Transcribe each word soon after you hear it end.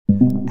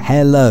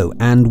Hello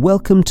and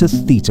welcome to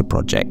Theta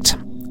Project.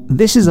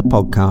 This is a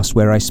podcast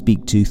where I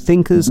speak to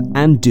thinkers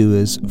and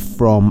doers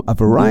from a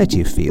variety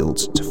of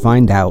fields to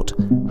find out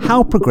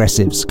how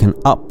progressives can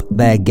up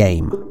their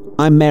game.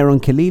 I'm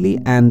Mehran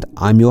Khalili and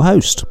I'm your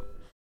host.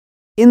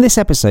 In this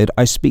episode,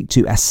 I speak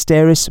to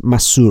Asteris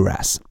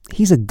Masouras.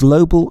 He's a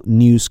global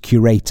news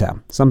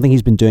curator, something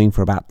he's been doing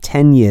for about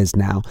 10 years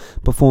now,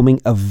 performing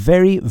a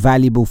very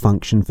valuable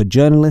function for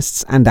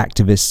journalists and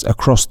activists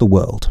across the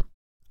world.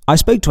 I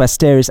spoke to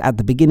Asteris at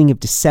the beginning of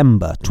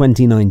December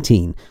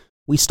 2019.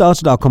 We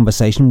started our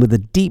conversation with a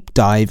deep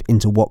dive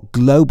into what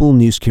global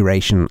news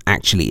curation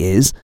actually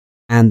is,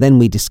 and then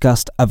we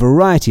discussed a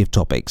variety of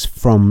topics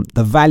from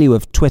the value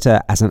of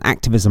Twitter as an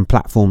activism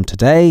platform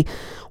today,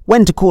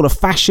 when to call a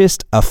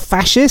fascist,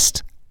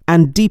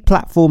 and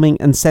deplatforming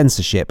and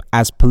censorship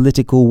as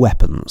political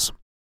weapons.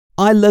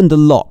 I learned a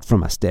lot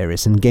from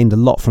Asteris and gained a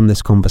lot from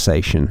this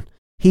conversation.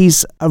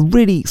 He's a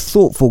really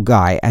thoughtful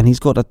guy and he's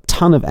got a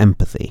ton of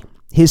empathy.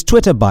 His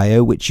Twitter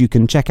bio, which you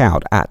can check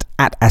out at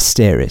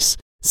Asteris,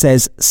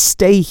 says,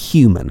 "Stay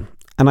human."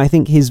 And I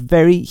think his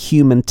very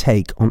human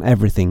take on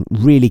everything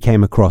really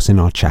came across in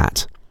our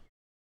chat.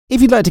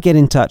 If you'd like to get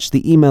in touch,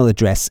 the email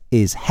address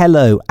is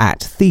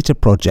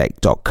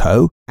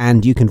hello@thetaproject.co,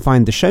 and you can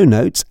find the show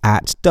notes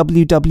at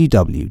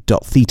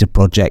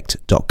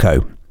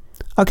www.thetaproject.co.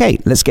 Okay,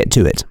 let's get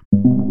to it.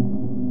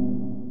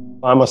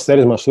 I'm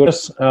Asteris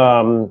Masouras.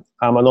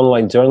 I'm an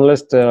online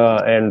journalist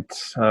and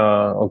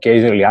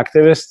occasionally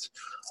activist,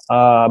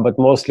 but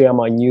mostly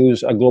I'm a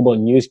global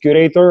news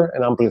curator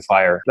and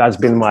amplifier. That's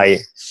been my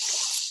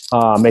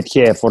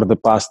métier for the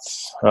past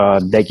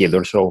decade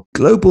or so.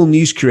 Global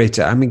news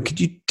curator. I mean, could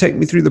you take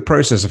me through the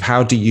process of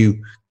how do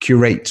you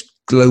curate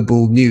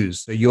global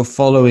news? So you're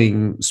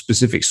following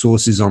specific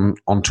sources on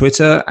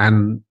Twitter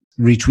and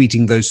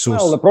retweeting those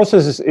sources? Well, the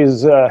process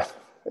is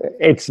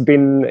it's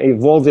been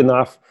evolved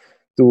enough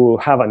to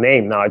have a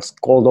name now. It's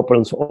called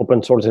open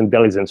source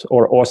intelligence,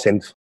 or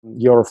OSINT.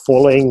 You're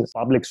following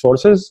public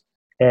sources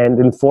and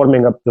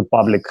informing up the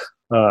public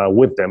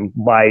with them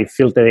by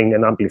filtering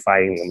and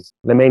amplifying them.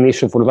 The main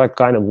issue for that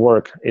kind of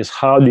work is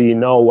how do you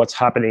know what's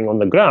happening on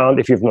the ground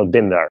if you've not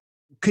been there?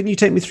 Can you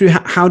take me through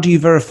how do you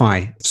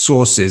verify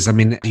sources? I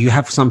mean, do you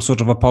have some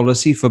sort of a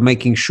policy for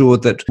making sure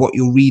that what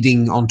you're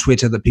reading on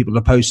Twitter that people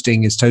are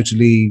posting is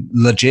totally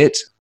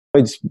legit?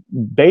 It's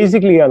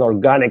basically an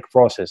organic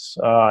process.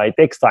 It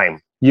takes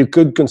time. You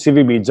could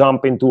conceivably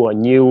jump into a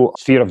new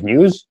sphere of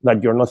news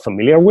that you're not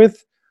familiar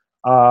with,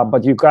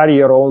 but you carry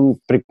your own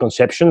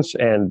preconceptions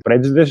and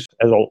prejudice,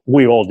 as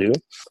we all do.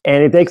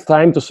 And it takes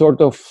time to sort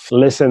of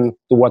listen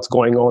to what's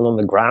going on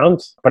the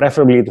ground,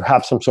 preferably to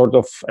have some sort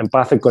of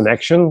empathic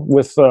connection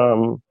with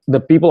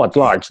the people at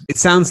large. It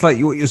sounds like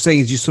what you're saying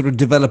is you sort of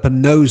develop a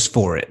nose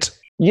for it.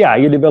 Yeah,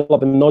 you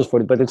develop a nose for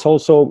it, but it's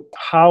also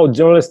how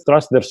journalists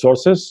trust their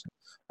sources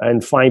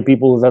and find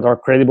people that are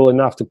credible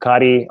enough to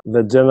carry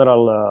the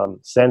general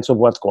sense of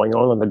what's going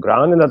on the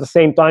ground. And at the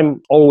same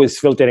time, always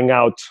filtering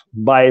out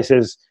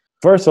biases.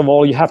 First of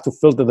all, you have to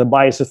filter the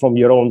biases from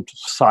your own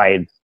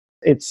side.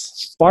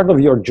 It's part of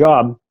your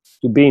job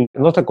to be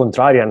not a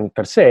contrarian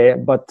per se,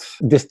 but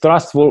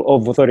distrustful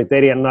of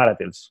authoritarian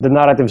narratives, the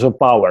narratives of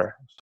power.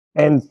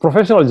 And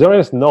professional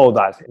journalists know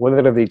that.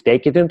 Whether they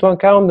take it into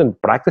account and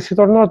practice it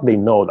or not, they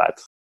know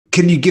that.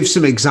 Can you give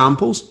some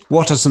examples?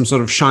 What are some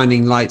sort of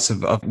shining lights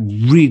of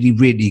really,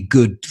 really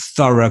good,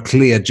 thorough,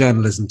 clear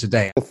journalism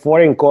today? The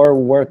foreign corps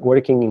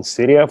working in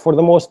Syria, for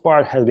the most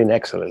part, has been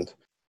excellent.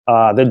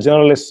 The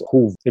journalists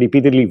who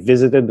repeatedly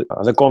visited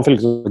the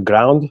conflict on the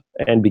ground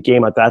and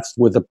became attached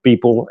with the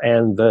people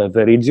and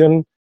the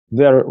region,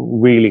 they're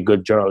really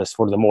good journalists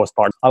for the most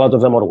part. A lot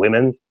of them are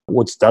women,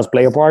 which does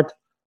play a part.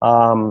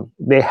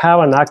 They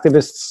have an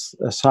activist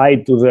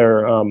side to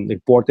their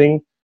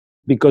reporting,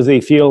 because they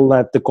feel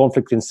that the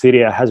conflict in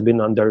Syria has been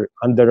under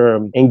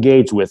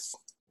engaged with,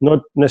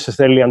 not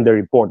necessarily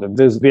underreported.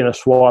 There's been a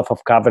swath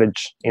of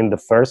coverage in the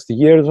first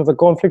years of the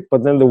conflict,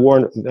 but then the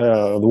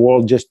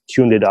world just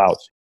tuned it out,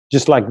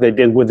 just like they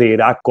did with the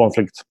Iraq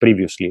conflict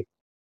previously.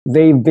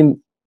 They've been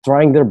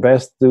trying their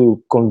best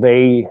to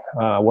convey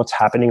what's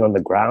happening on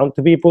the ground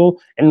to people,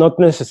 and not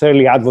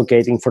necessarily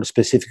advocating for a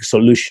specific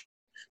solution,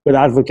 but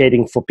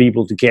advocating for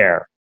people to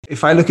care.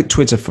 If I look at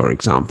Twitter, for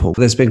example,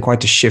 there's been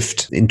quite a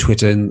shift in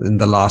Twitter in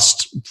the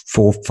last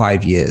 4 or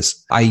 5 years.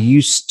 I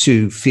used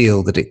to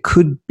feel that it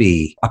could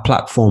be a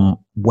platform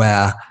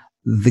where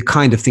the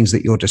kind of things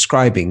that you're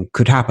describing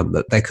could happen,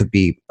 that there could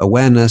be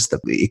awareness,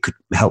 that it could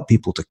help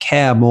people to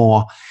care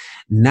more.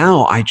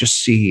 Now I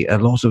just see a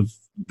lot of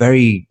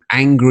very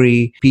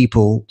angry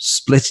people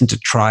split into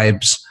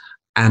tribes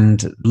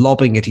and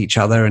lobbing at each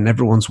other, and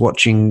everyone's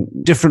watching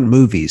different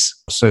movies.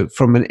 So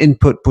from an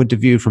input point of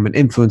view, from an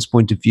influence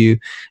point of view,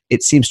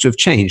 it seems to have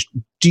changed.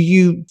 Do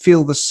you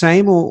feel the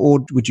same, or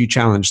would you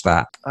challenge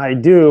that? I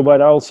do,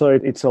 but also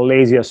it's a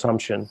lazy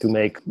assumption to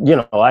make.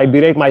 I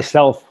berate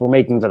myself for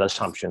making that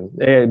assumption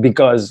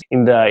because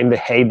in the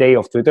heyday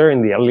of Twitter,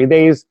 in the early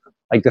days,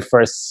 like the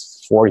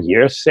first 4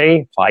 years,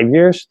 say 5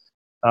 years,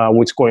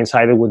 which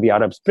coincided with the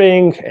Arab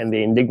Spring and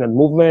the indignant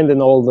movement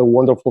and all the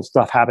wonderful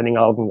stuff happening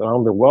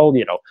around the world.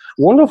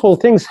 Wonderful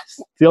things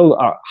still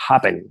are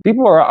happening.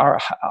 People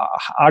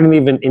aren't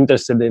even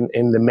interested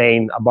in the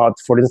main about,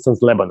 for instance,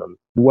 Lebanon.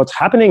 What's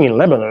happening in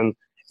Lebanon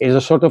is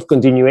a sort of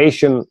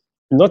continuation,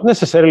 not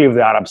necessarily of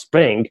the Arab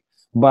Spring,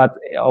 but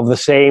of the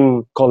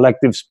same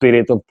collective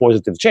spirit of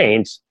positive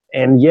change.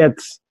 And yet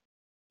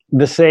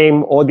the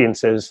same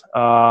audiences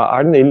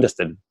aren't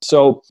interested.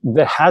 So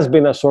there has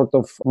been a sort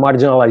of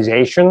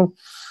marginalization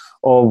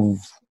of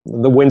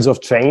the winds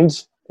of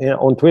change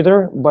on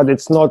Twitter, but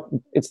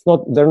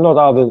they're not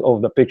out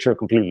of the picture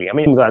completely. I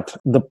mean, that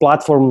the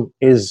platform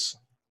is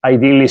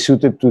ideally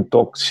suited to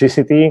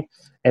toxicity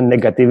and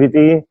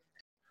negativity,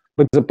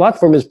 but the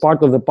platform is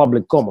part of the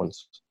public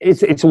commons.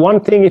 It's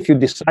one thing if you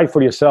decide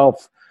for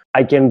yourself,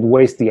 I can't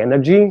waste the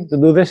energy to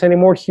do this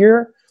anymore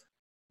here,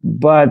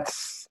 but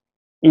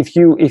if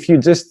you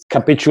just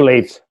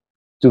capitulate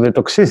to the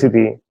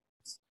toxicity,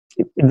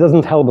 it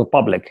doesn't help the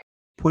public.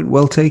 Point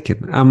well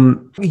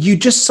taken. You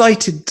just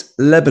cited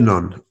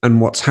Lebanon and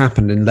what's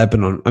happened in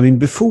Lebanon. I mean,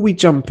 before we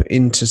jump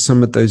into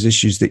some of those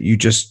issues that you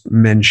just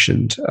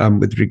mentioned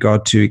with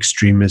regard to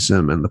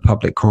extremism and the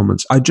public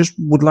commons, I just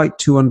would like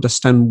to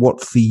understand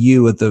what for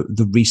you are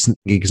the recent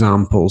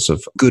examples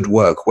of good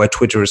work where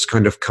Twitter has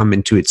kind of come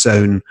into its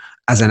own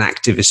as an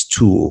activist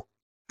tool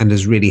and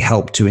has really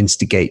helped to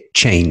instigate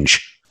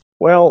change.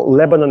 Well,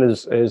 Lebanon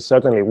is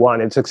certainly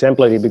one. It's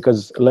exemplary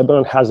because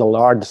Lebanon has a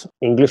large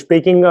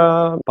English-speaking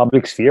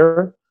public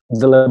sphere.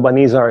 The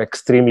Lebanese are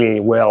extremely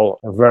well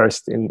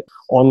versed in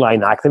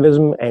online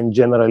activism and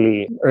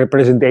generally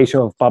representation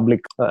of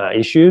public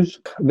issues.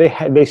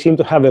 They seem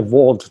to have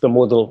evolved the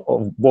model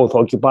of both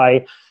Occupy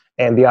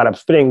and the Arab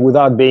Spring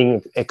without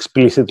being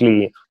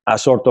explicitly a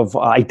sort of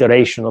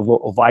iteration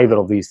of either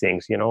of these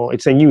things.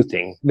 It's a new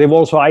thing. They've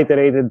also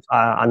iterated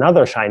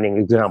another shining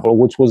example,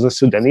 which was the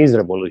Sudanese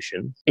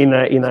revolution in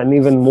an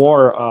even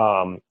more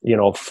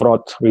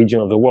fraught region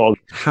of the world.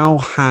 How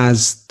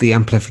has the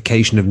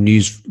amplification of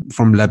news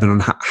from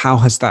Lebanon, how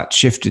has that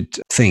shifted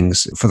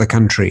things for the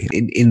country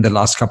in the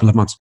last couple of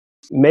months?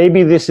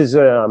 Maybe this is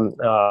a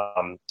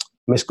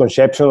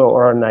misconception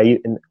or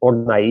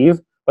naive.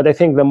 But I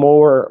think the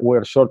more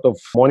we're sort of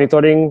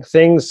monitoring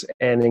things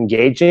and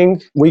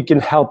engaging, we can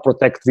help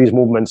protect these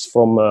movements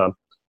from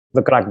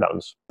the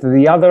crackdowns.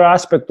 The other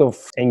aspect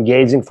of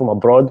engaging from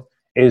abroad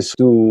is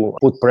to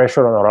put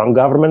pressure on our own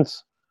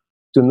governments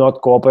to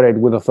not cooperate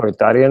with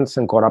authoritarians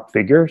and corrupt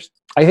figures.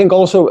 I think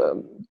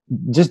also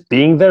just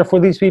being there for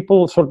these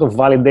people sort of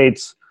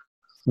validates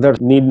their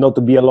need not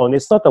to be alone.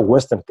 It's not a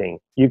Western thing.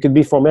 You could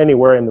be from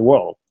anywhere in the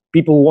world.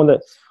 People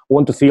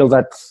want to feel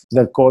that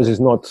their cause is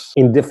not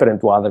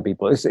indifferent to other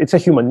people. It's a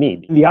human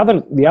need. The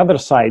other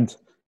side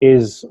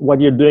is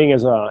what you're doing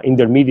as an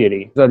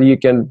intermediary, that you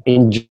can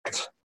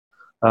inject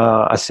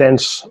a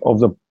sense of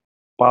the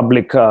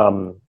public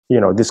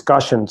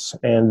discussions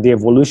and the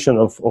evolution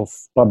of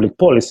public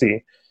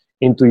policy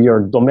into your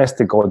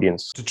domestic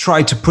audience. To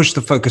try to push the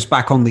focus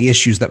back on the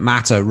issues that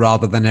matter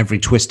rather than every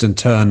twist and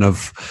turn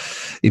of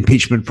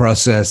impeachment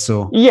process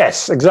or...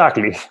 Yes,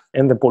 exactly.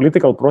 And the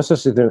political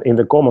process is in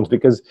the commons,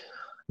 because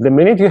the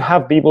minute you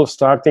have people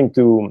starting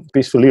to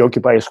peacefully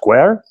occupy a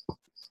square,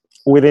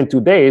 within 2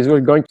 days,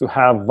 we're going to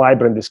have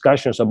vibrant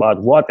discussions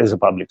about what is a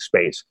public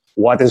space,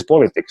 what is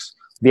politics,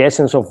 the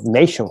essence of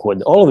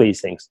nationhood, all of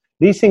these things.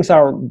 These things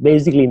are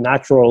basically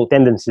natural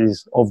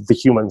tendencies of the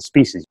human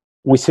species.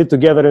 We sit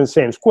together in the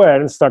same square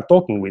and start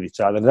talking with each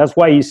other. That's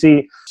why you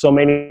see so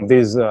many of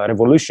these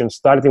revolutions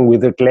starting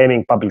with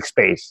reclaiming public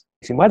space.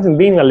 Imagine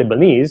being a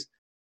Lebanese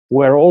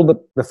where all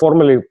the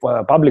formerly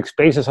public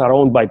spaces are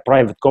owned by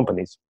private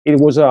companies.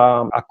 It was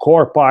a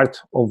core part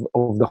of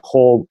the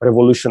whole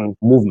revolution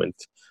movement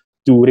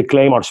to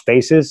reclaim our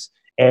spaces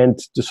and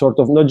to sort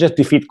of not just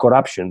defeat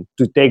corruption,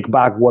 to take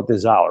back what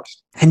is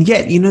ours. And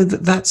yet,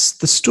 that's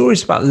the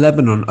stories about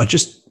Lebanon are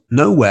just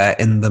nowhere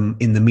in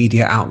the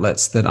media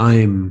outlets that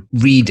I'm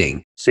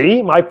reading.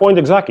 See, my point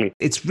exactly.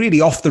 It's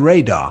really off the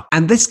radar.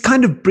 And this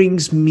kind of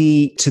brings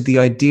me to the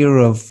idea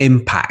of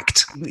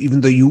impact.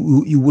 Even though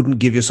you wouldn't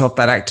give yourself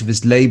that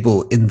activist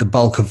label in the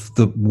bulk of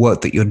the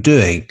work that you're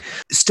doing,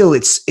 still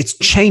it's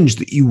change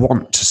that you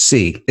want to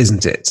see,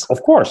 isn't it?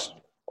 Of course.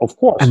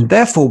 And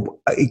therefore,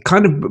 it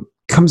kind of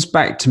comes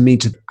back to me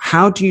to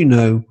how do you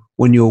know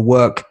when your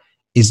work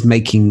is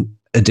making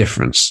a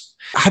difference?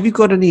 Have you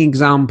got any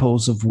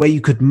examples of where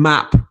you could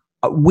map,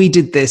 we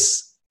did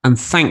this, and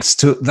thanks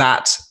to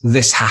that,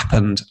 this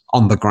happened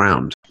on the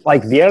ground?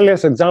 Like the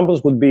earliest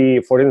examples would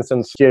be, for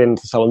instance, here in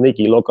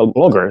Thessaloniki, local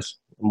bloggers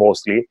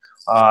mostly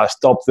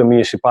stopped the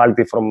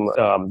municipality from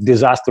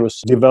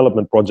disastrous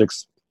development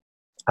projects,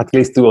 at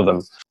least 2 of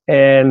them.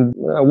 And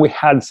we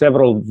had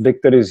several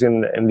victories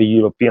in the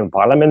European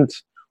Parliament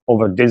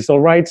over digital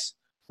rights.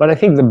 But I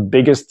think the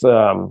biggest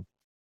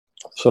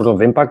sort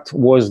of impact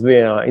was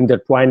the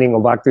intertwining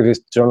of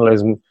activist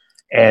journalism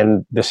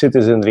and the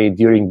citizenry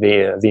during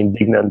the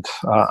indignant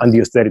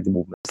anti-austerity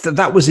movement. So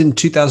that was in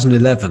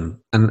 2011,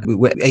 and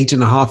we're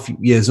 8.5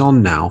 years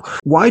on now.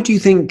 Why do you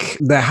think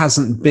there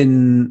hasn't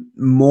been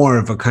more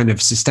of a kind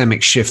of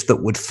systemic shift that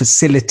would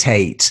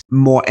facilitate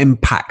more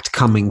impact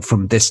coming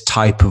from this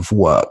type of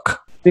work?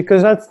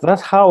 Because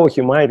that's how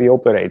humanity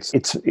operates.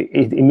 It's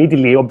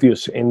immediately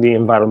obvious in the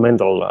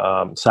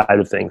environmental side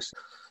of things.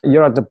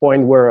 You're at the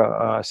point where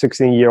a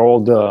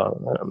 16-year-old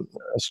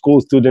school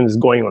student is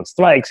going on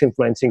strikes,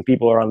 influencing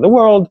people around the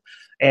world,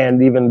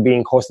 and even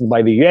being hosted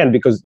by the UN,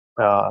 because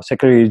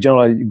Secretary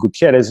General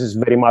Gutierrez is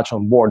very much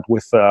on board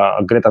with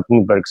Greta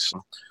Thunberg's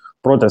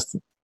protest.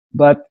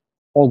 But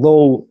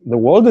although the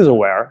world is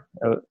aware,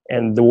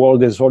 and the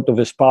world is sort of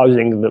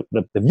espousing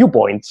the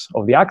viewpoints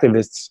of the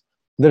activists,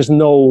 there's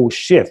no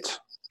shift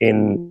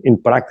in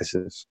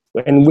practices.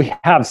 And we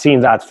have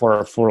seen that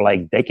for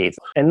like decades.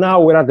 And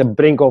now we're at the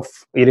brink of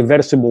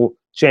irreversible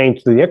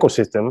change to the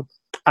ecosystem.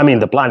 I mean,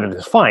 the planet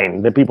is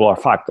fine. The people are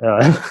fucked.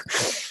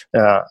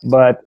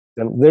 But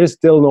there is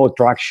still no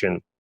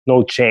traction,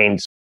 no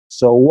change.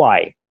 So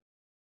why?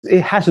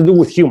 It has to do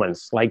with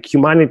humans. Like,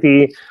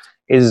 humanity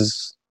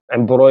is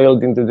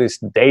embroiled into this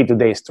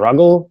day-to-day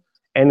struggle,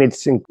 and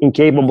it's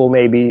incapable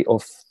maybe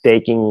of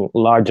taking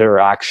larger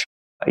action,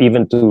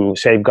 even to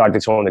safeguard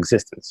its own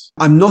existence.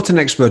 I'm not an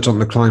expert on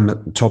the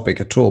climate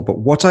topic at all, but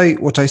what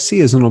I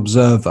see as an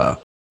observer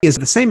is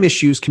the same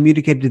issues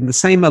communicated in the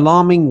same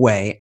alarming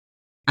way,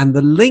 and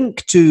the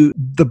link to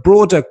the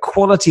broader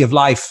quality of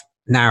life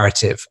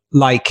narrative,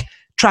 like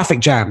traffic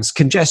jams,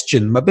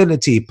 congestion,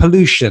 mobility,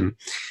 pollution,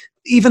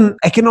 even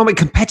economic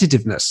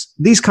competitiveness,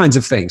 these kinds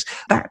of things.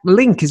 That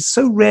link is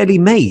so rarely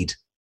made.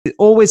 It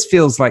always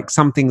feels like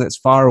something that's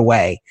far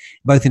away,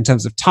 both in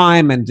terms of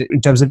time and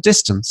in terms of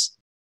distance.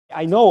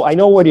 I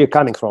know where you're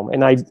coming from,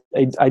 and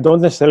I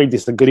don't necessarily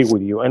disagree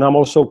with you. And I'm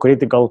also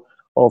critical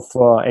of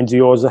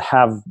NGOs that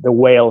have the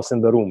whales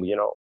in the room.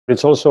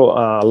 It's also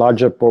a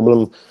larger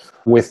problem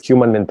with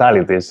human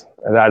mentalities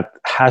that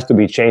has to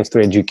be changed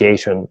through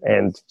education,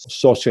 and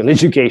social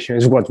education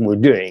is what we're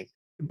doing.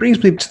 It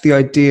brings me to the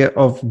idea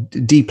of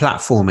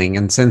deplatforming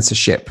and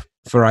censorship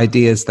for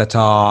ideas that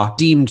are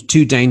deemed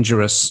too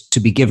dangerous to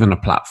be given a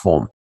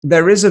platform.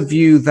 There is a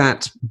view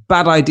that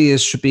bad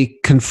ideas should be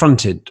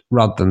confronted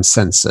rather than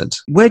censored.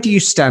 Where do you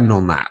stand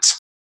on that?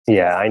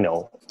 Yeah, I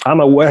know. I'm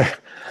aware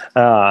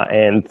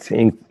and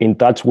in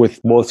touch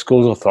with both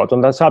schools of thought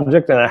on that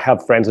subject, and I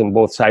have friends on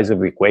both sides of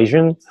the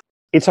equation.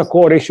 It's a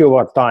core issue of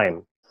our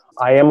time.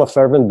 I am a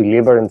fervent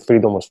believer in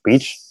freedom of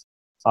speech,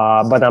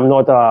 but I'm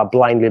not a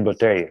blind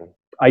libertarian.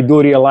 I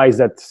do realize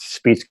that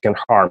speech can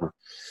harm.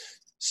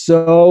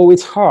 So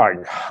it's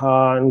hard.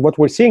 And what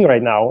we're seeing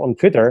right now on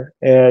Twitter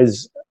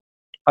is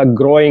a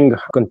growing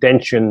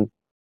contention,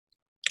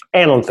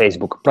 and on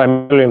Facebook,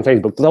 primarily on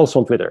Facebook, but also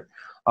on Twitter,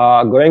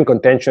 growing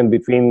contention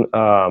between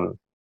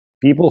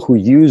people who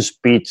use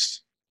speech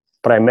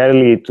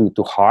primarily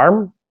to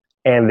harm,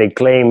 and they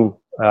claim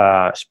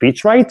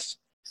speech rights,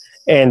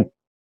 and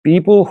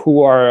people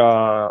who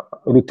are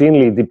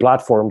routinely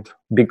deplatformed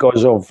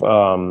because of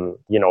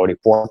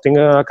reporting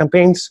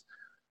campaigns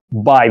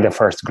by the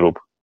first group.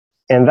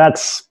 And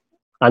that's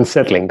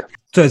unsettling.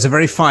 So it's a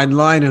very fine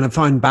line and a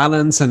fine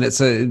balance, and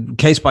it's a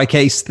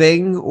case-by-case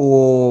thing,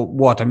 or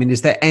what? I mean,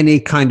 is there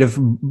any kind of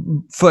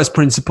first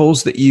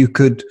principles that you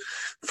could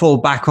fall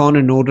back on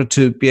in order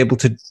to be able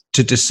to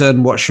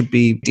discern what should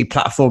be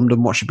deplatformed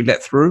and what should be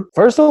let through?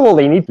 First of all,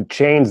 they need to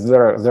change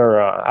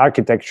their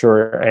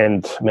architecture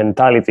and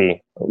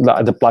mentality,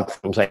 the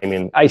platforms. I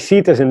mean, I see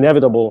it as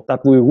inevitable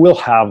that we will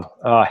have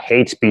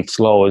hate speech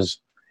laws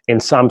in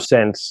some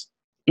sense,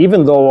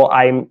 even though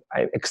I'm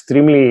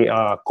extremely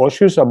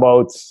cautious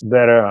about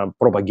their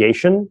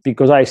propagation,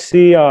 because I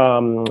see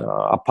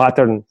a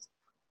pattern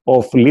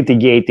of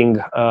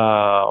litigating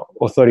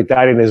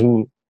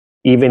authoritarianism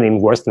even in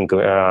Western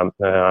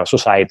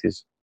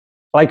societies.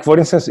 Like, for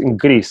instance, in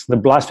Greece, the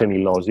blasphemy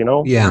laws,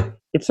 Yeah.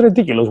 It's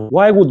ridiculous.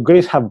 Why would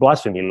Greece have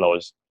blasphemy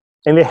laws?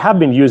 And they have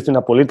been used in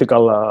a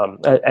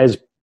as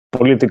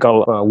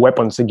political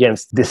weapons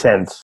against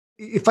dissent.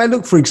 If I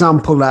look, for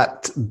example,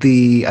 at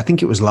I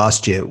think it was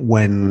last year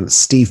when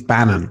Steve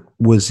Bannon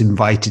was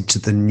invited to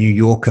the New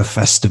Yorker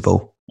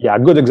Festival. Yeah,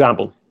 good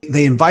example.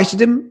 They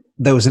invited him.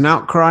 There was an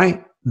outcry.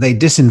 They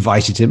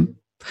disinvited him.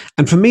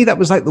 And for me, that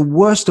was like the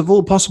worst of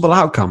all possible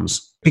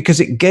outcomes, because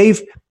it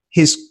gave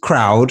his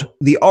crowd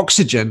the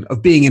oxygen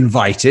of being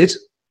invited.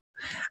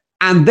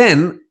 And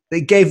then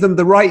they gave them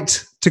the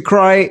right to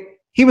cry,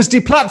 he was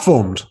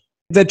deplatformed.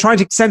 They're trying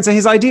to censor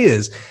his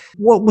ideas.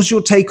 What was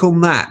your take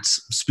on that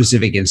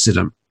specific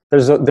incident?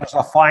 There's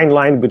a fine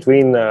line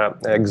between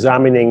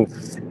examining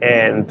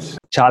and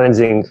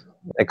challenging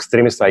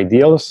extremist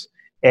ideals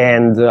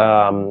and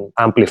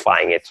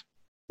amplifying it.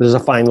 There's a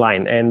fine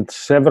line, and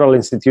several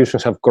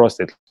institutions have crossed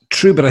it.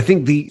 True, but I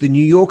think the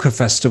New Yorker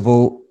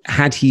festival,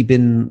 had he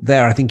been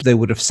there, I think they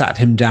would have sat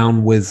him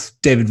down with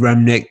David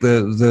Remnick,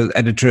 the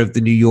editor of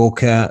the New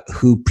Yorker,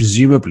 who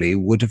presumably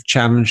would have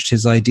challenged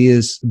his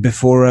ideas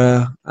before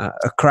a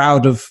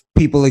crowd of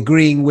people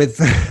agreeing with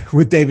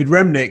with David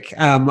Remnick.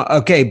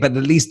 Okay, but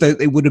at least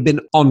they would have been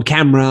on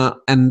camera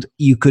and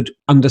you could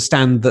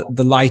understand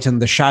the light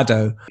and the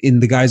shadow in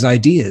the guy's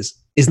ideas.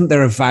 Isn't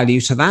there a value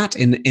to that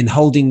in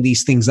holding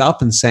these things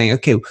up and saying,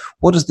 okay,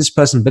 what does this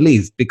person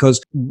believe? Because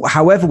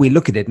however we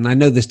look at it, and I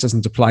know this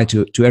doesn't apply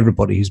to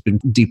everybody who's been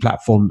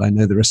deplatformed. I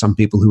know there are some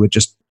people who are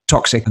just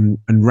toxic and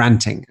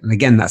ranting. And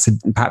again, that's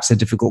perhaps a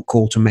difficult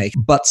call to make.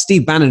 But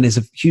Steve Bannon is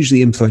a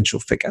hugely influential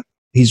figure.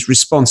 He's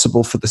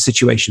responsible for the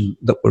situation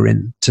that we're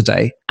in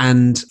today.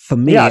 And for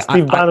me... Yeah,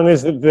 Steve Bannon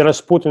is the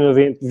Rasputin of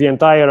the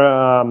entire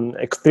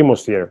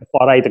extremosphere,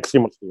 far-right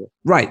extremosphere.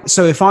 Right.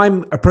 So if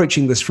I'm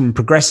approaching this from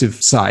progressive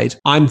side,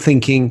 I'm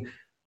thinking,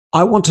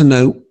 I want to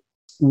know,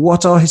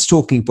 what are his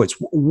talking points?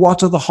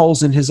 What are the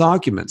holes in his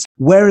arguments?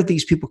 Where are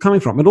these people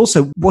coming from? And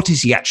also, what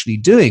is he actually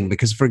doing?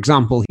 Because, for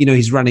example,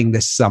 he's running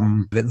this,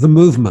 the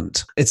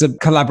movement. It's a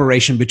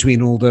collaboration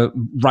between all the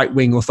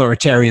right-wing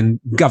authoritarian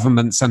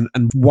governments and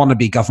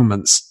wannabe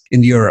governments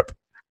in Europe.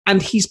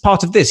 And he's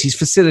part of this. He's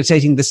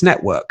facilitating this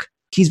network.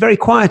 He's very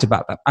quiet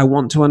about that. I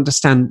want to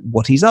understand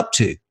what he's up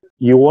to.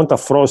 You want a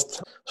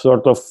Frost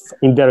sort of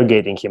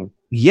interrogating him.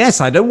 Yes,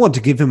 I don't want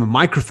to give him a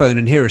microphone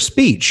and hear a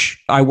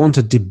speech. I want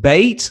a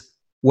debate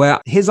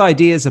where his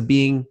ideas are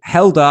being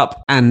held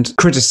up and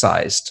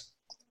criticized.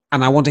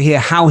 And I want to hear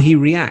how he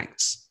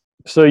reacts.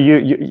 So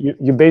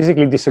you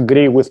basically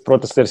disagree with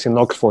protesters in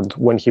Oxford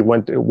when he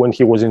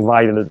was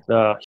invited.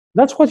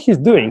 That's what he's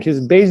doing. He's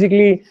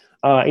basically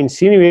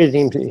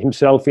insinuating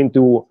himself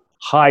into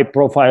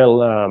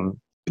high-profile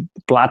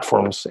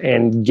platforms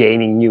and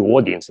gaining new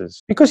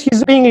audiences because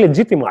he's being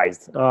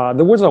legitimized.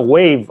 There was a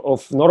wave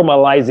of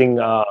normalizing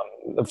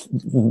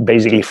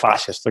basically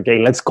fascists. Okay,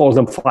 let's call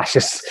them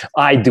fascists.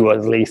 I do,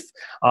 at least.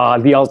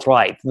 The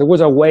alt-right. There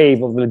was a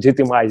wave of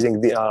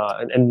legitimizing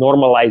and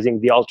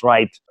normalizing the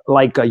alt-right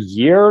like a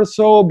year or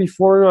so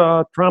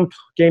before Trump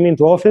came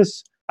into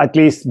office. At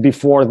least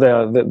before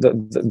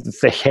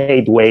the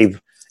hate wave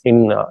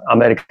in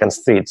American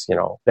streets.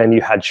 Then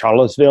you had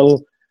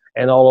Charlottesville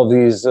and all of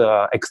these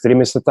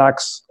extremist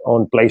attacks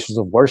on places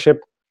of worship.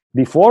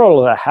 Before all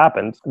of that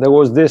happened, there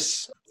was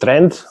this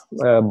trend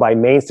by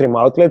mainstream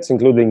outlets,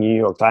 including New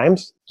York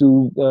Times,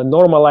 to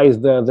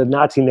normalize the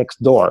Nazi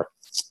next door.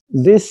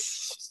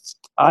 This,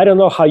 I don't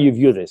know how you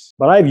view this,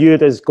 but I view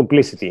it as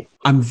complicity.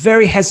 I'm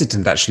very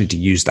hesitant, actually, to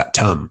use that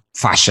term,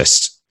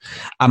 fascist.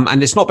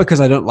 And it's not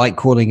because I don't like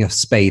calling a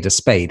spade a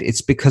spade.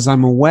 It's because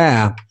I'm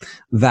aware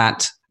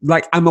that,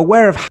 I'm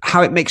aware of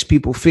how it makes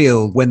people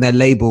feel when they're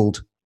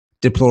labeled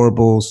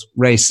deplorables,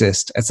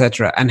 racist,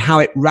 etc., and how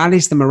it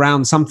rallies them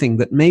around something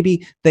that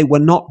maybe they were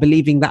not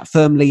believing that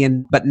firmly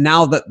in. But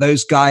now that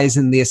those guys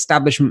in the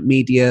establishment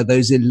media,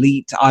 those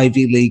elite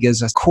Ivy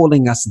Leaguers are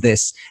calling us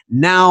this,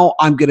 now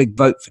I'm going to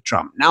vote for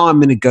Trump. Now I'm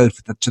going to go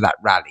to that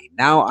rally.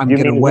 Now I'm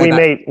going to wear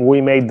that.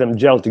 We made them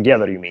gel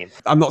together, you mean?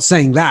 I'm not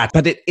saying that,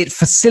 but it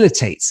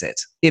facilitates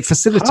it. It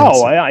facilitates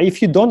it.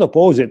 If you don't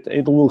oppose it,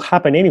 it will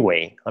happen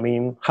anyway. I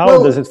mean,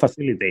 how does it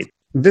facilitate?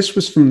 This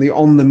was from the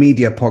On the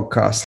Media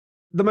podcast.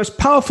 The most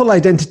powerful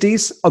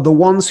identities are the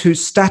ones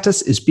whose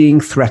status is being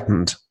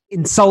threatened,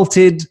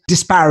 insulted,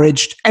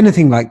 disparaged,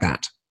 anything like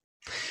that.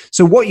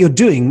 So what you're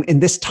doing in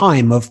this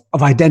time of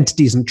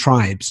identities and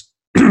tribes,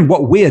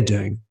 what we're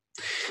doing,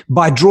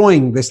 by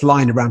drawing this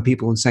line around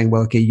people and saying,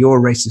 well, okay, you're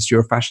a racist,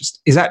 you're a fascist,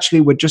 is actually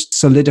we're just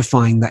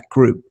solidifying that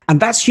group. And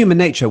that's human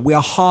nature. We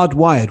are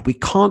hardwired. We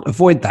can't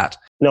avoid that.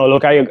 No,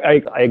 look, I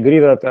agree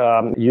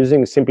that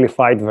using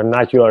simplified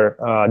vernacular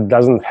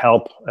doesn't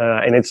help.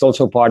 And it's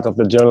also part of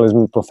the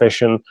journalism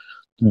profession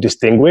to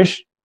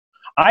distinguish.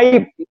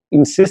 I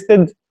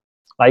insisted,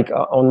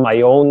 on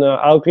my own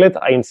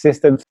outlet, I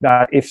insisted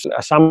that if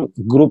some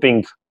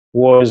grouping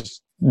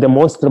was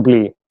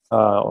demonstrably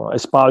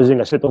espousing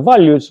a set of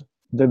values,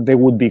 that they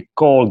would be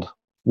called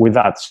with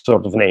that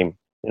sort of name.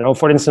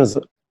 For instance,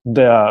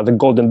 the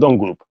Golden Dawn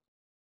group.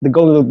 The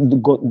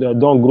Golden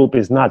Dawn group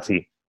is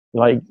Nazi.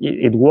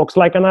 It walks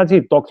like a Nazi,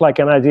 it talks like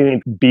a Nazi, and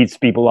it beats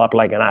people up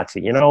like a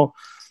Nazi.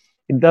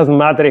 It doesn't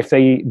matter if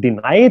they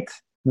deny it,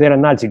 they're a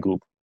Nazi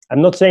group.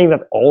 I'm not saying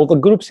that all the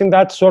groups in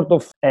that sort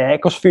of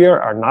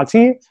ecosphere are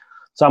Nazi.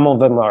 Some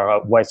of them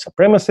are white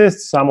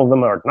supremacists, some of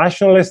them are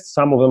nationalists,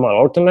 some of them are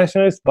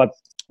ultra-nationalists, but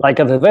at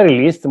the very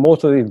least,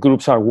 most of these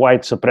groups are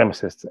white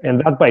supremacists. And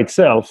that by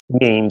itself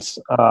means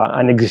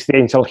an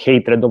existential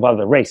hatred of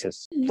other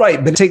races.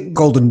 Right, but take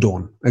Golden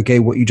Dawn, okay,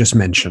 what you just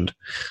mentioned.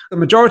 The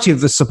majority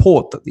of the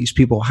support that these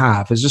people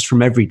have is just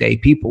from everyday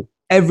people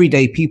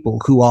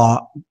who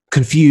are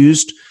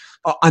confused,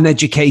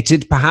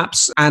 uneducated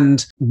perhaps,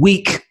 and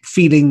weak,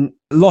 feeling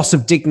loss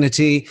of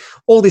dignity,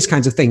 all these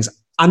kinds of things.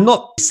 I'm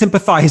not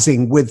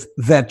sympathizing with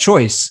their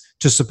choice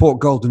to support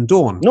Golden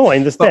Dawn. No, I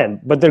understand,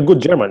 but they're good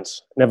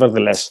Germans,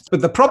 nevertheless.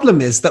 But the problem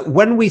is that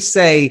when we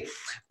say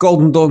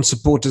Golden Dawn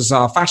supporters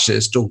are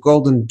fascist or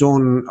Golden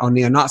Dawn are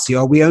neo-Nazi,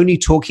 are we only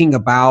talking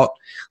about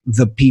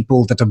the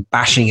people that are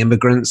bashing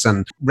immigrants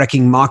and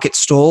wrecking market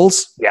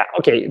stalls? Yeah,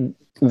 okay.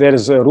 There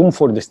is a room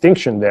for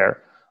distinction there.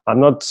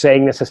 I'm not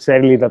saying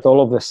necessarily that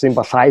all of the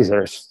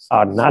sympathizers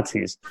are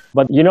Nazis,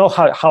 but you know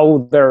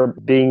how they're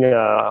being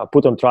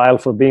put on trial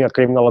for being a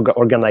criminal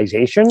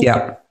organization?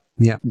 Yeah.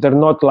 They're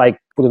not like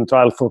put on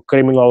trial for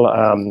criminal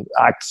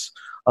acts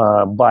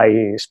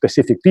by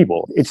specific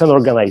people. It's an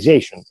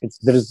organization.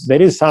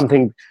 There is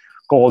something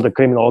called a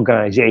criminal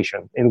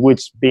organization, in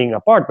which being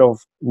a part of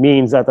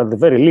means that at the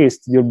very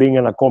least you're being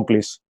an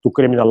accomplice to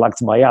criminal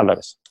acts by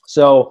others.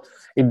 So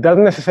it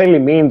doesn't necessarily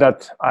mean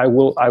that I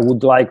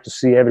would like to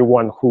see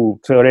everyone who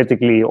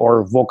theoretically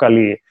or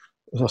vocally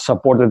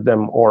supported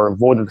them or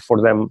voted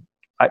for them.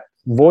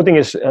 Voting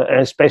is an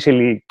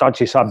especially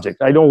touchy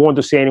subject. I don't want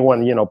to see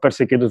anyone,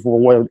 persecuted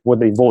for what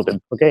they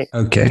voted.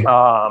 Okay.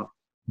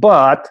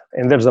 But,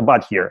 and there's a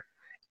but here,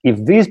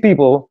 if these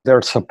people,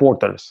 their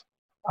supporters,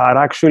 are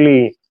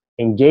actually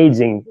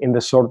engaging in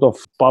the sort of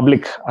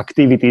public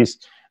activities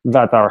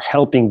that are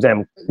helping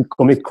them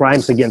commit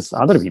crimes against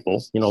other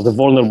people, the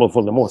vulnerable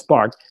for the most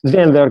part,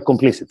 then they're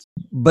complicit.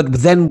 But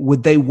then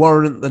would they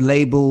warrant the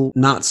label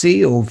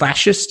Nazi or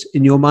fascist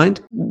in your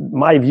mind?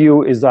 My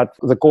view is that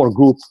the core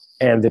group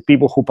and the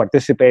people who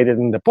participated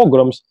in the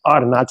pogroms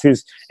are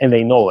Nazis, and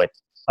they know it.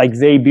 Like,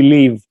 they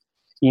believe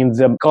in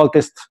the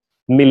cultist,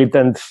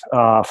 militant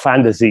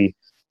fantasy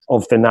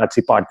of the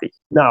Nazi party.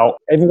 Now,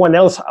 everyone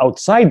else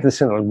outside the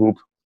central group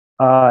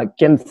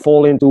can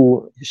fall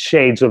into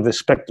shades of the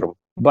spectrum.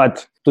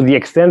 But to the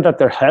extent that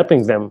they're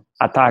helping them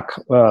attack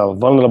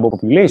vulnerable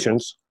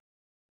populations,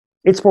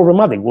 it's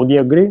problematic. Would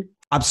you agree?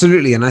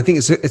 Absolutely. And I think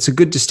it's a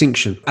good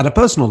distinction. At a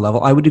personal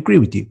level, I would agree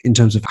with you in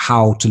terms of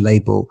how to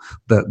label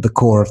the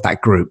core of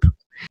that group.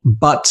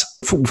 But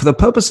for the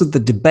purpose of the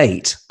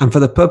debate and for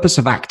the purpose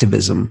of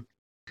activism,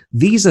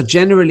 these are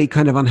generally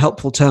kind of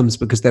unhelpful terms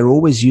because they're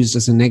always used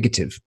as a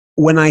negative.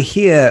 When I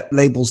hear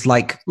labels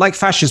like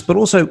fascist, but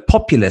also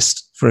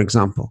populist, for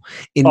example,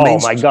 in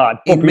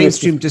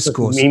mainstream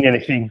discourse, doesn't mean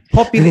anything.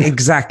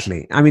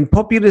 Exactly. I mean,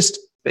 populist.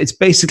 It's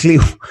basically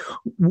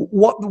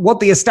what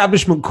the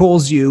establishment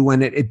calls you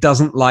when it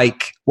doesn't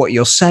like what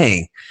you're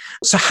saying.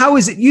 So how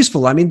is it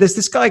useful? I mean, there's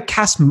this guy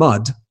Cass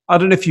Mudd. I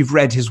don't know if you've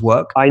read his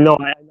work. I know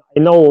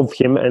of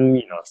him,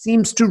 and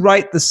seems to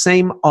write the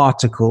same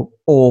article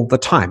all the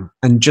time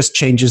and just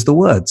changes the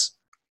words.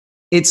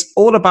 It's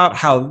all about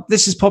how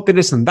this is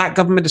populist and that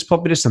government is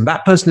populist and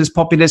that person is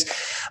populist.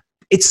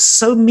 It's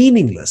so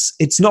meaningless.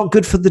 It's not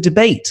good for the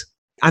debate.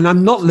 And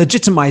I'm not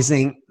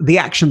legitimizing the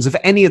actions of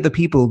any of the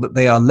people that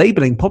they are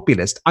labeling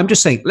populist. I'm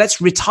just saying, let's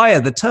retire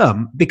the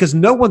term because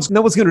no one's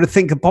going to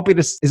think a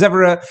populist is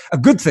ever a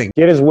good thing.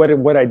 Here is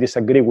where I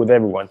disagree with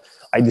everyone.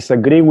 I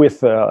disagree with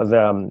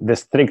the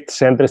strict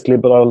centrist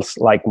liberals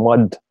like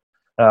Mudd,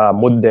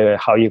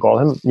 how you call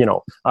him,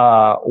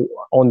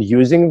 on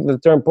using the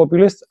term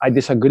populist. I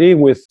disagree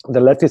with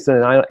the leftists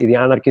and the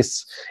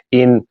anarchists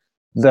in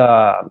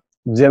the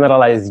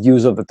generalized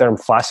use of the term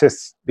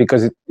fascist,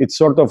 because it's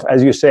sort of,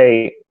 as you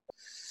say,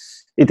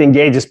 it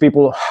engages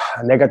people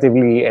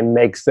negatively and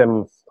makes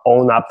them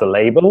own up the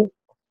label.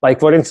 Like,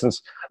 for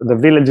instance, the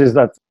villages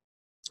that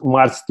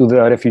marched to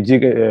the refugee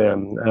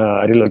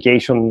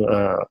relocation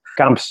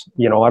camps,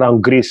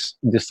 around Greece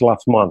this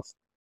last month,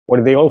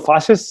 were they all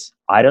fascists?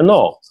 I don't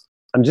know.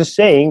 I'm just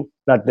saying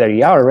that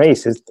they are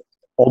racist,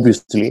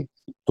 obviously,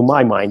 to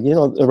my mind.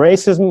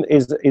 Racism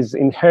is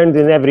inherent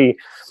in every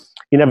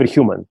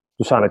human.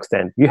 To some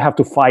extent, you have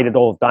to fight it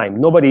all the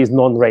time. Nobody is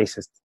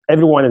non-racist.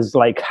 Everyone is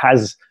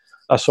has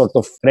a sort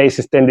of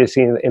racist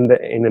tendency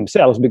in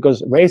themselves,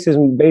 because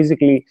racism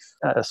basically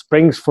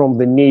springs from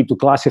the need to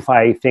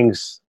classify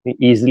things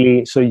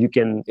easily so you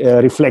can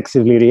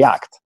reflexively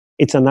react.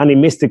 It's an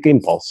animistic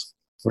impulse,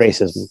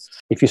 racism.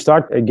 If you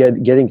start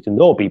getting to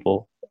know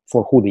people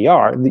for who they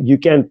are, you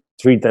can't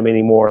treat them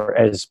anymore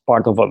as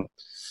part of a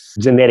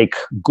generic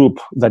group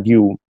that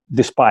you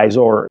despise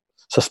or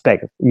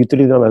suspect. You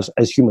treat them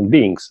as human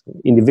beings,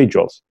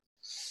 individuals.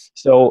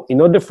 So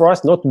in order for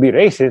us not to be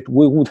racist,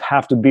 we would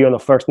have to be on a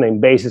first name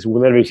basis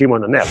with every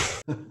human on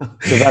earth.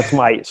 So that's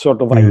my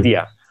sort of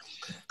idea.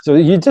 So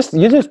you just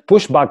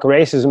push back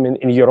racism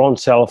in your own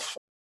self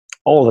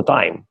all the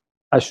time,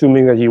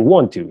 assuming that you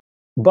want to.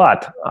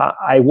 But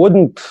I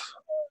wouldn't,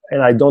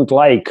 and I don't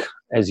like,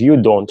 as you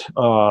don't,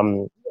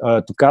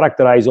 to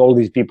characterize all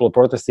these people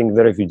protesting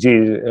the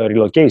refugee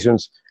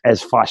relocations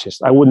as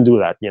fascist. I wouldn't do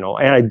that,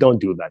 and I don't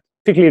do that.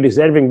 Particularly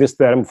reserving this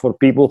term for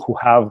people who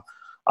have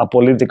a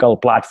political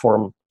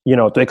platform,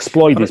 to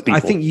exploit these people.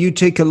 I think you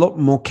take a lot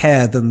more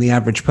care than the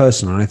average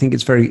person, and I think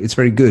it's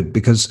very good,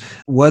 because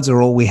words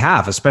are all we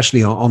have,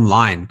 especially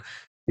online.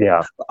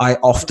 Yeah, I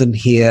often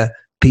hear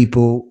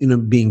people,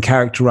 being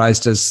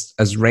characterized as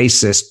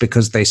racist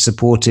because they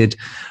supported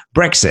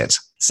Brexit.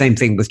 Same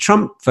thing with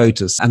Trump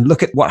voters. And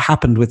look at what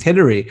happened with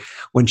Hillary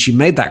when she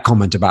made that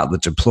comment about the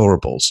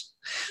deplorables.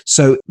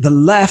 So the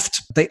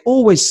left, they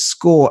always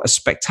score a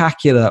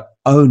spectacular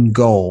own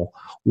goal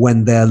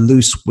when they're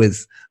loose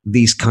with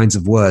these kinds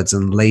of words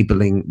and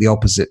labeling the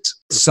opposite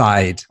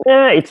side.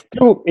 Yeah, it's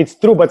true. It's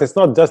true, but it's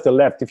not just the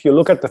left. If you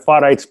look at the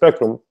far right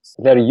spectrum,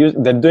 they're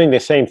doing the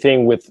same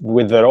thing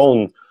with their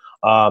own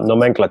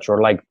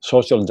nomenclature, like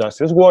social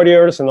justice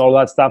warriors and all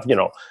that stuff.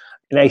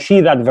 And I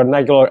see that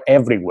vernacular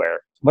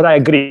everywhere. But I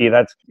agree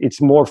that it's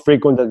more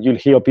frequent that you'll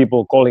hear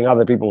people calling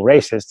other people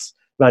racists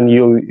than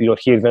you'll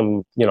hear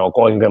them,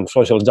 calling them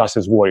social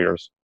justice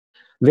warriors.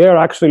 They're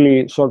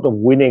actually sort of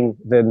winning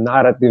the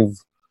narrative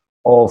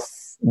of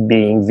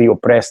being the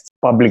oppressed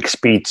public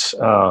speech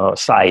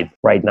side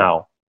right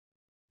now.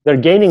 They're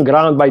gaining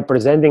ground by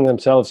presenting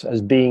themselves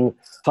as being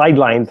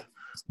sidelined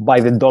by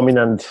the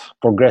dominant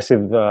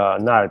progressive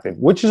narrative,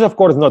 which is, of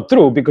course, not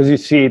true because you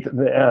see it,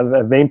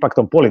 the impact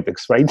on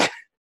politics, right?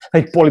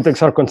 Like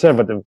politics are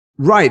conservative.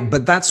 Right,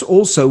 but that's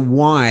also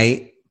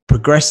why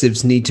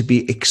progressives need to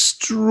be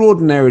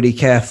extraordinarily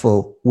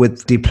careful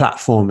with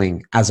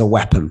deplatforming as a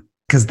weapon.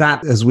 Because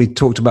that, as we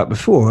talked about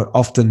before,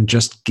 often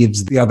just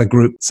gives the other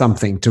group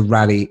something to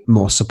rally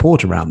more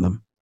support around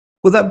them.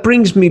 Well, that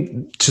brings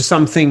me to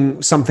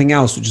something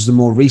else, which is a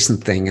more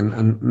recent thing,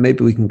 and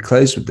maybe we can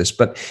close with this.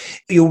 But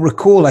you'll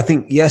recall, I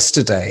think,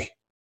 yesterday,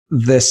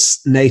 this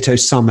NATO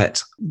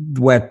summit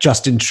where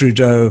Justin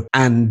Trudeau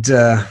and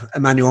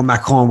Emmanuel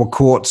Macron were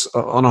caught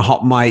on a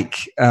hot mic,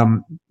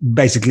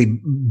 basically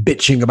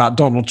bitching about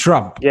Donald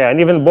Trump. Yeah, and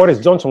even Boris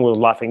Johnson was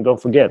laughing,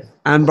 don't forget.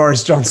 And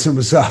Boris Johnson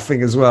was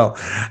laughing as well.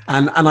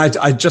 And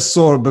I just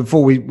saw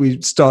before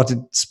we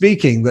started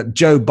speaking that the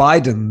Joe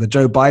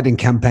Biden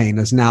campaign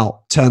has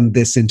now turned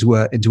this into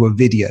a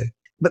video.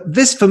 But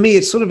this, for me,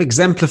 it sort of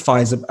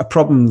exemplifies a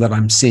problem that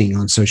I'm seeing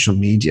on social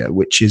media,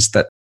 which is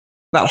that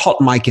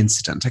hot mic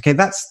incident, okay,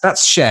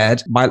 that's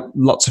shared by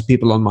lots of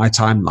people on my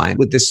timeline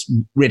with this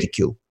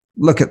ridicule.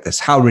 Look at this,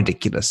 how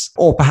ridiculous.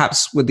 Or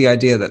perhaps with the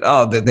idea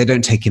that, they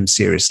don't take him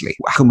seriously.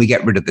 How can we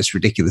get rid of this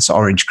ridiculous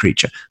orange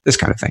creature? This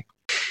kind of thing.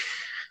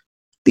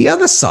 The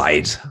other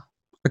side,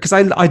 because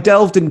I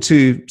delved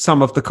into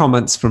some of the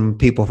comments from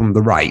people from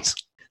the right,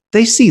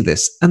 they see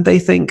this and they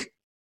think,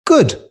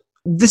 good,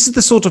 this is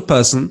the sort of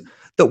person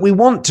that we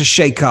want to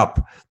shake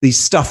up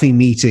these stuffy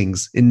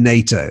meetings in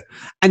NATO.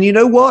 And you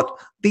know what?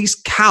 These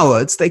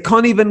cowards, they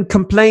can't even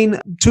complain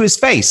to his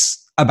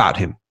face about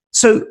him.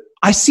 So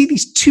I see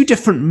these two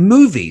different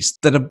movies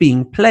that are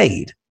being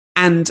played.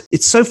 And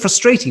it's so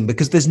frustrating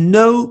because there's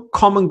no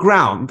common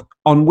ground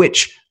on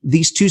which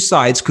these two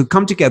sides could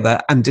come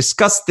together and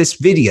discuss this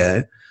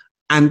video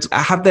and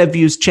have their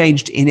views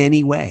changed in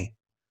any way.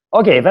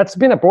 Okay, that's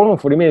been a problem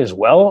for me as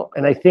well.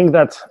 And I think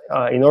that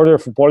in order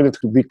for politics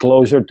to be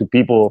closer to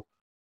people,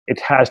 it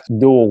has to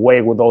do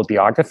away with all the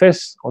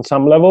artifice on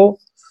some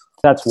level.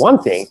 That's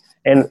one thing.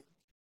 And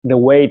the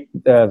way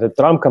the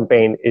Trump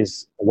campaign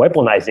is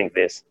weaponizing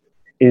this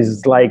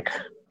is like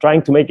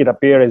trying to make it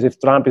appear as if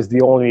Trump is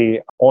the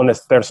only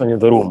honest person in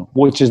the room,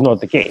 which is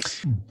not the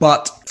case.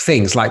 But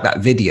things like that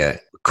video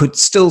could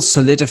still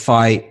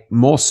solidify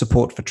more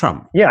support for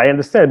Trump. Yeah, I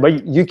understand,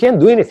 but you can't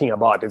do anything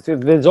about it.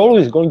 There's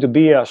always going to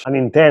be an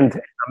intent,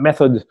 a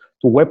method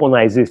to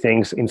weaponize these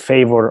things in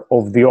favor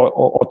of the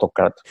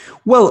autocrat.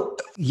 Well,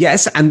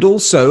 yes, and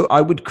also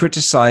I would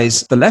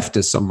criticize the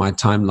leftists on my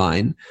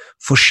timeline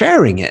for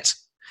sharing it.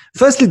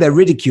 Firstly, they're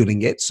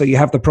ridiculing it, so you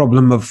have the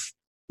problem of,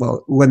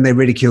 well, when they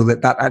ridicule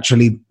it, that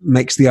actually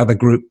makes the other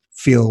group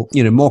feel,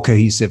 more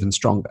cohesive and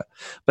stronger.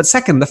 But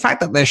second, the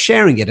fact that they're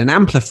sharing it and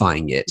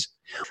amplifying it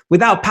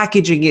without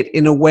packaging it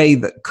in a way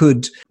that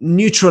could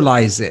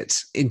neutralize it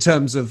in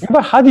terms of...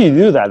 But how do you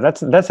do that?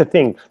 That's the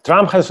thing.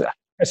 Trump has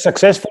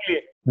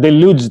successfully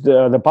deluged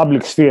the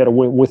public sphere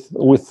with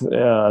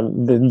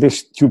this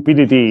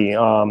stupidity,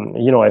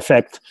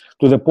 effect,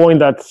 to the point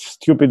that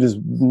stupid is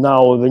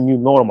now the new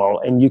normal,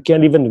 and you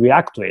can't even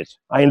react to it.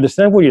 I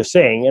understand what you're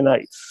saying, and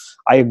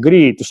I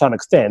agree to some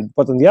extent.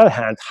 But on the other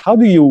hand, how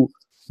do you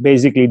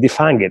basically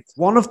defang it?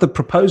 One of the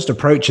proposed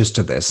approaches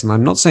to this, and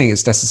I'm not saying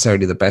it's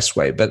necessarily the best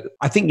way, but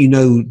I think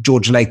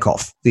George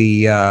Lakoff,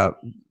 the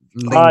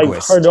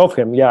linguist. I've heard of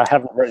him. Yeah, I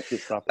haven't read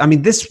his stuff. I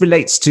mean, this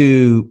relates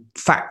to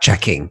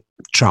fact-checking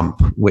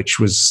Trump, which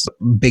was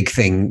a big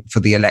thing for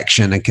the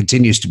election and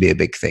continues to be a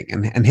big thing.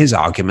 And his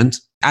argument,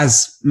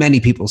 as many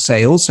people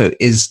say also,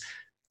 is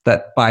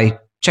that by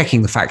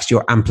checking the facts,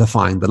 you're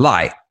amplifying the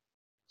lie.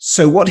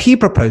 So what he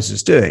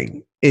proposes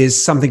doing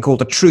is something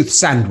called a truth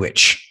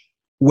sandwich,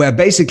 where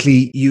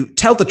basically you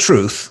tell the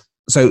truth.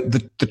 So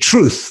the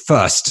truth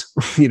first,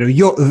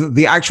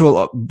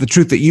 the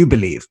truth that you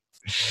believe.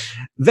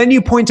 Then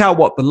you point out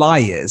what the lie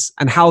is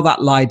and how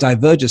that lie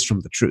diverges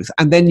from the truth.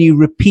 And then you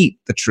repeat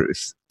the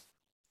truth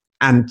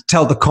and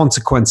tell the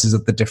consequences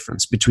of the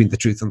difference between the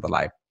truth and the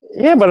lie.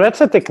 Yeah, but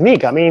that's a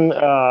technique. I mean,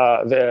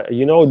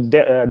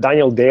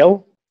 Daniel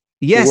Dale?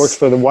 Yes. He works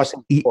for the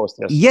Washington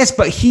Post. Yes,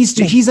 but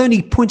he's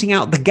only pointing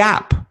out the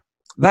gap.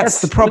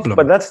 That's the problem.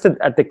 But that's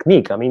a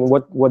technique. I mean,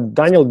 what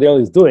Daniel Dale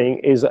is doing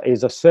is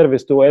a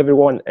service to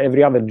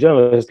every other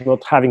journalist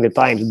not having the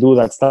time to do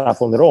that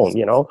stuff on their own,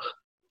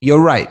 You're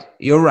right.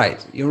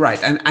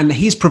 And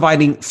he's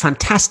providing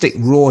fantastic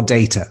raw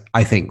data,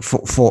 I think,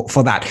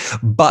 for that.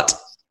 But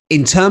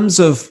in terms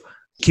of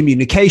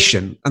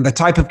communication and the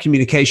type of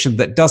communication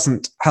that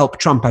doesn't help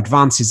Trump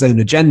advance his own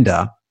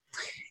agenda,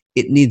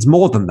 it needs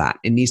more than that.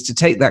 It needs to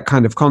take that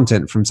kind of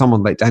content from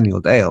someone like Daniel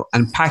Dale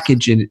and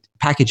package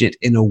it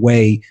in a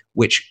way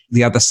which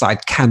the other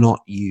side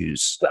cannot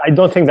use. I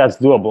don't think that's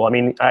doable. I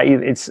mean,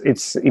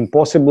 it's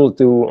impossible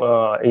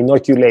to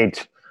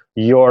inoculate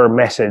your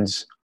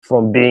message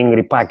from being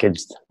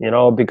repackaged,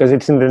 because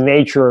it's in the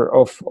nature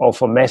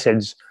of a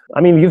message. I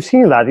mean, you've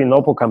seen that in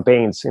oppo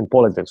campaigns in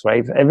politics,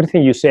 right?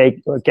 Everything you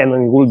say can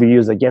and will be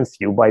used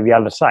against you by the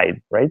other side,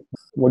 right?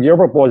 What you're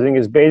proposing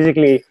is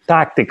basically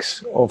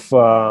tactics of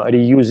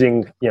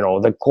reusing,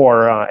 the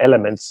core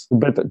elements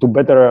to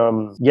better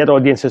get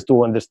audiences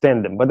to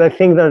understand them. But I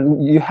think that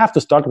you have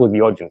to start with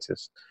the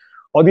audiences.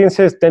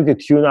 Audiences tend to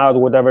tune out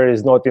whatever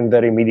is not in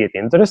their immediate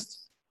interest.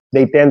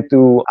 They tend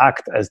to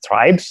act as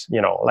tribes,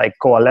 like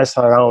coalesce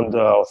around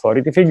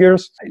authority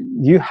figures.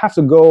 You have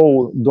to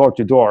go door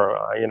to door,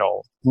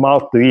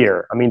 mouth to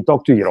ear. I mean,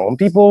 talk to your own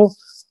people.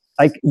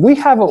 Like, we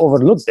have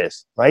overlooked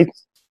this, right?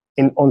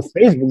 On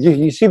Facebook,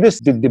 you see this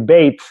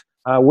debate,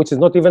 which is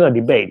not even a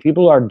debate.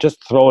 People are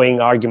just throwing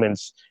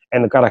arguments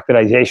and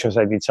characterizations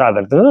at each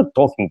other. They're not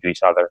talking to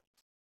each other.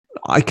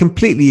 I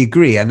completely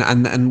agree,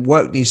 and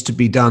work needs to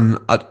be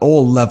done at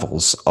all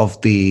levels of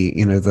the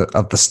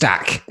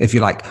stack, if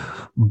you like.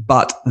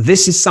 But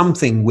this is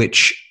something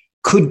which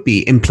could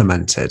be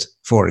implemented.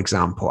 For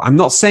example, I'm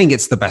not saying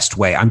it's the best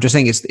way. I'm just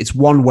saying it's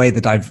one way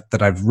that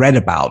I've read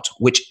about,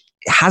 which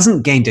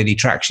hasn't gained any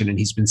traction. And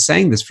he's been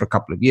saying this for a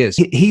couple of years.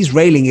 He's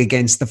railing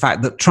against the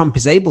fact that Trump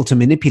is able to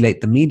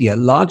manipulate the media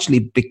largely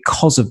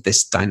because of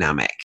this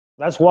dynamic.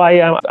 That's why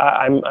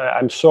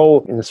I'm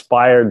so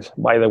inspired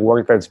by the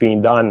work that's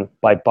being done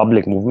by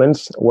public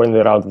movements when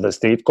they're out of the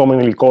street,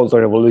 commonly called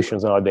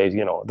revolutions nowadays.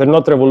 They're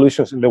not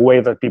revolutions in the way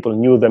that people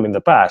knew them in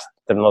the past.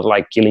 They're not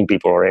like killing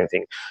people or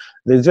anything.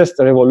 They're just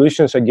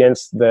revolutions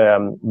against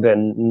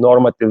the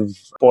normative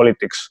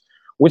politics,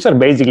 which are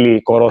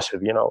basically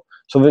corrosive.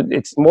 So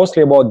it's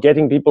mostly about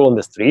getting people on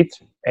the street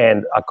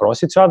and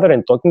across each other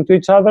and talking to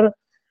each other.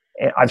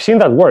 I've seen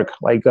that work,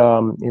 like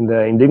in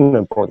the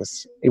indignant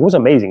protests. It was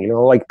amazing,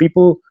 like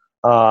people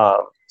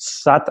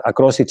sat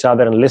across each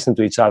other and listened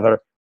to each other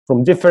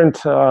from different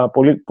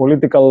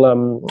political,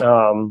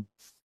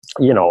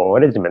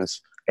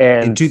 regiments.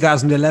 And in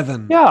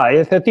 2011.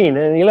 Yeah, 13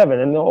 and 11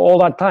 and all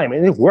that time.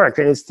 And it worked.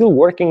 And it's still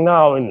working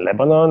now in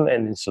Lebanon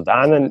and in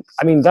Sudan. And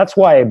I mean, that's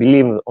why I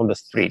believe on the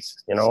streets,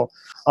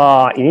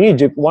 In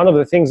Egypt, one of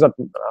the things that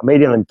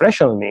made an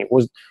impression on me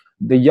was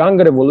the young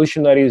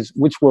revolutionaries,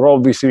 which were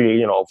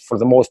obviously, for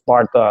the most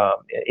part,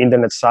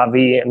 internet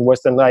savvy and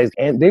westernized,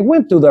 and they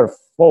went to their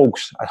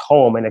folks at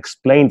home and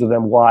explained to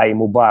them why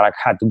Mubarak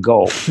had to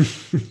go.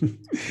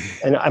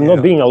 And I'm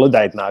not being a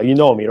Luddite now. You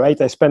know me,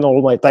 right? I spend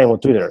all my time on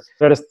Twitter.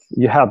 First,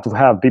 you have to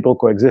have people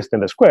coexist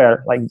in the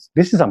square. Like,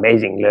 this is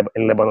amazing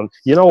in Lebanon.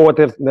 You know what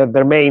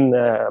their main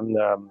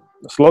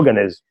slogan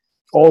is?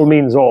 All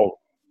means all.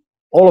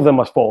 All of them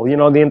must fall,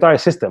 the entire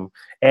system.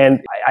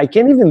 And I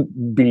can't even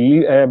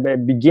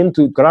begin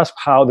to grasp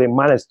how they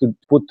managed to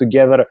put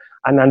together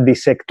an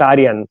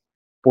anti-sectarian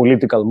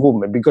political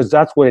movement, because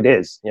that's what it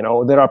is.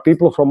 There are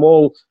people from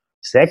all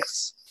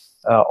sects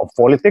of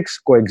politics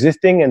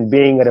coexisting and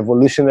being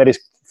revolutionaries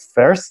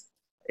first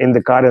in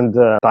the current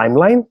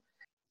timeline.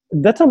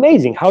 That's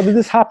amazing. How did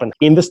this happen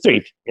in the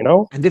street,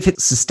 And if it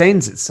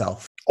sustains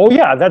itself. Oh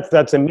yeah,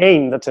 that's a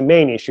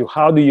main issue.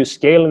 How do you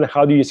scale and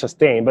how do you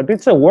sustain? But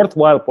it's a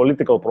worthwhile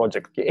political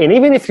project. And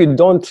even if you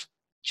don't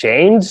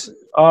change,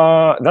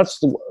 that's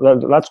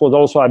what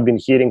also I've been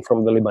hearing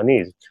from the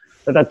Lebanese,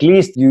 that at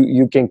least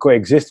you can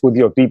coexist with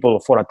your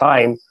people for a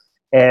time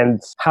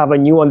and have a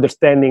new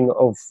understanding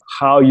of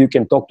how you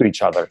can talk to each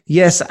other.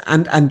 Yes,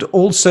 and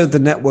also the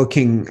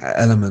networking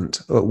element,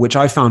 which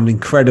I found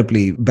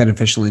incredibly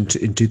beneficial in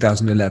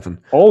 2011.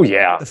 Oh,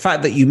 yeah. The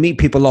fact that you meet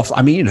people off,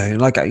 I mean, I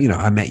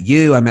met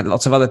you, I met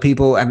lots of other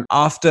people, and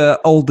after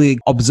all the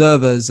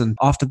observers and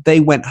after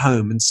they went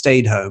home and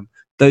stayed home,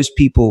 those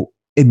people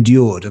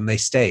endured and they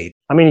stayed.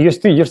 I mean, you're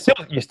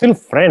still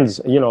friends.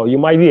 You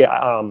might be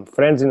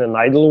friends in an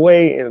idle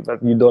way that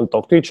you don't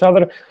talk to each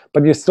other,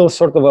 but you're still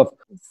sort of a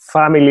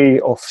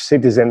family of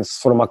citizens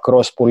from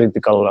across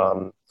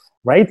political,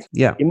 right?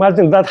 Yeah.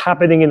 Imagine that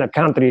happening in a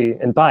country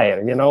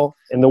entire,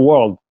 in the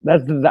world.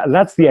 That's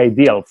the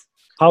ideal.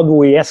 How do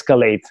we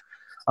escalate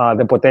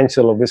the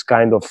potential of this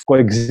kind of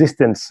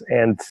coexistence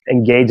and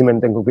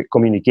engagement and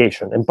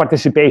communication and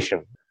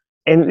participation?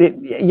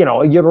 And,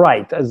 you're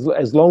right.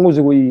 As long as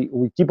we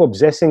keep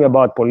obsessing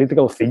about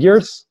political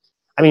figures,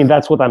 I mean,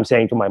 that's what I'm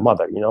saying to my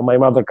mother. My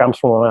mother comes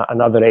from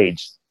another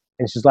age.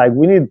 And she's like,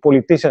 we need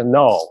politicians.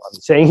 No, I'm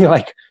saying,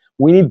 like,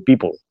 we need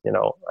people,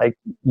 Like,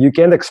 you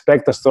can't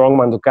expect a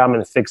strongman to come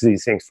and fix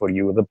these things for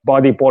you. The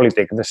body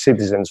politic, the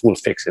citizens will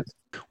fix it.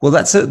 Well,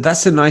 that's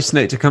a nice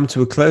note to come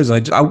to a close.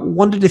 I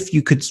wondered if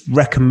you could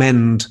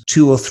recommend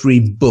 2 or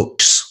 3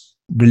 books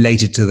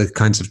related to the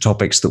kinds of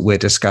topics that we're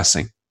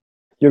discussing.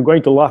 You're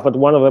going to laugh, but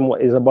one of them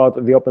is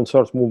about the open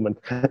source movement.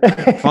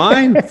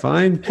 Fine.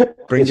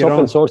 Bring It's it Open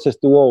on. Sources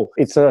 2.0.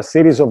 It's a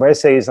series of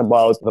essays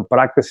about the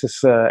practices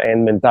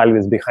and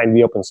mentalities behind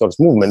the open source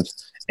movement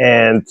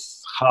and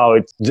how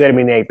it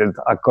germinated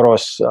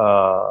across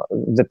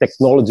the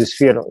technology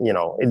sphere.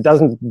 It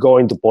doesn't go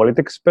into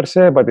politics per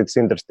se, but it's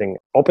interesting.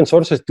 Open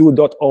Sources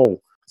 2.0.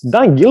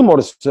 Dan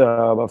Gilmour's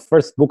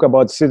first book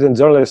about citizen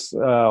journalists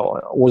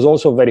was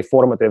also very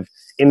formative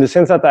in the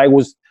sense that I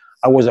was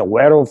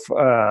aware of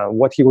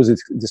what he was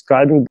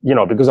describing,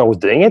 because I was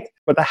doing it,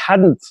 but I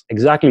hadn't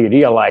exactly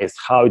realized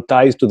how it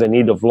ties to the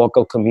need of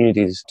local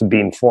communities to be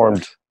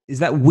informed. Is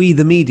that We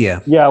the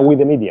Media? Yeah, We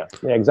the Media.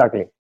 Yeah,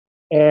 exactly.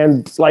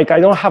 And I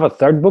don't have a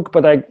third book,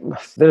 but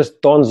there's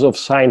tons of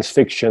science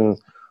fiction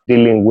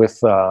dealing with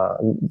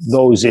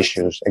those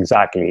issues.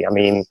 Exactly. I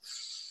mean,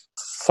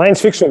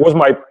 science fiction was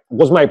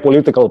my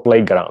political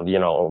playground,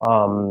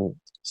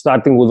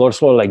 starting with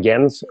Ursula Le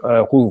Guin's,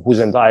 whose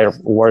entire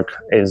work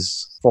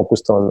is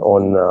focused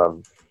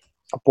on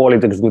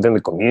politics within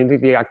the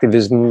community,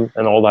 activism,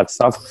 and all that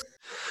stuff.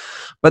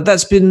 But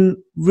that's been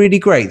really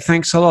great.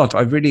 Thanks a lot.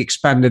 I've really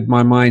expanded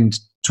my mind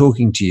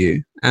talking to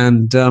you.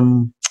 And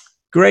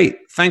great.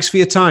 Thanks for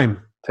your time.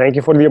 Thank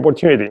you for the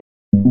opportunity.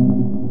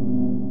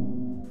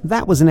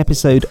 That was an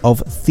episode of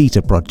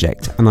Theta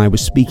Project, and I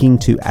was speaking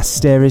to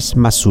Asteris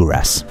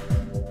Masouras.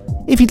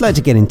 If you'd like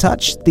to get in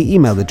touch, the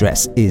email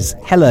address is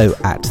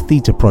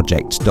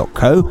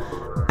hello@thetaproject.co,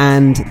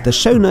 and the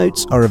show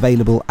notes are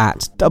available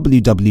at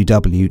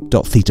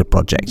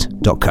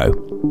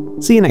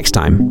www.thetaproject.co. See you next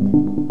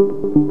time.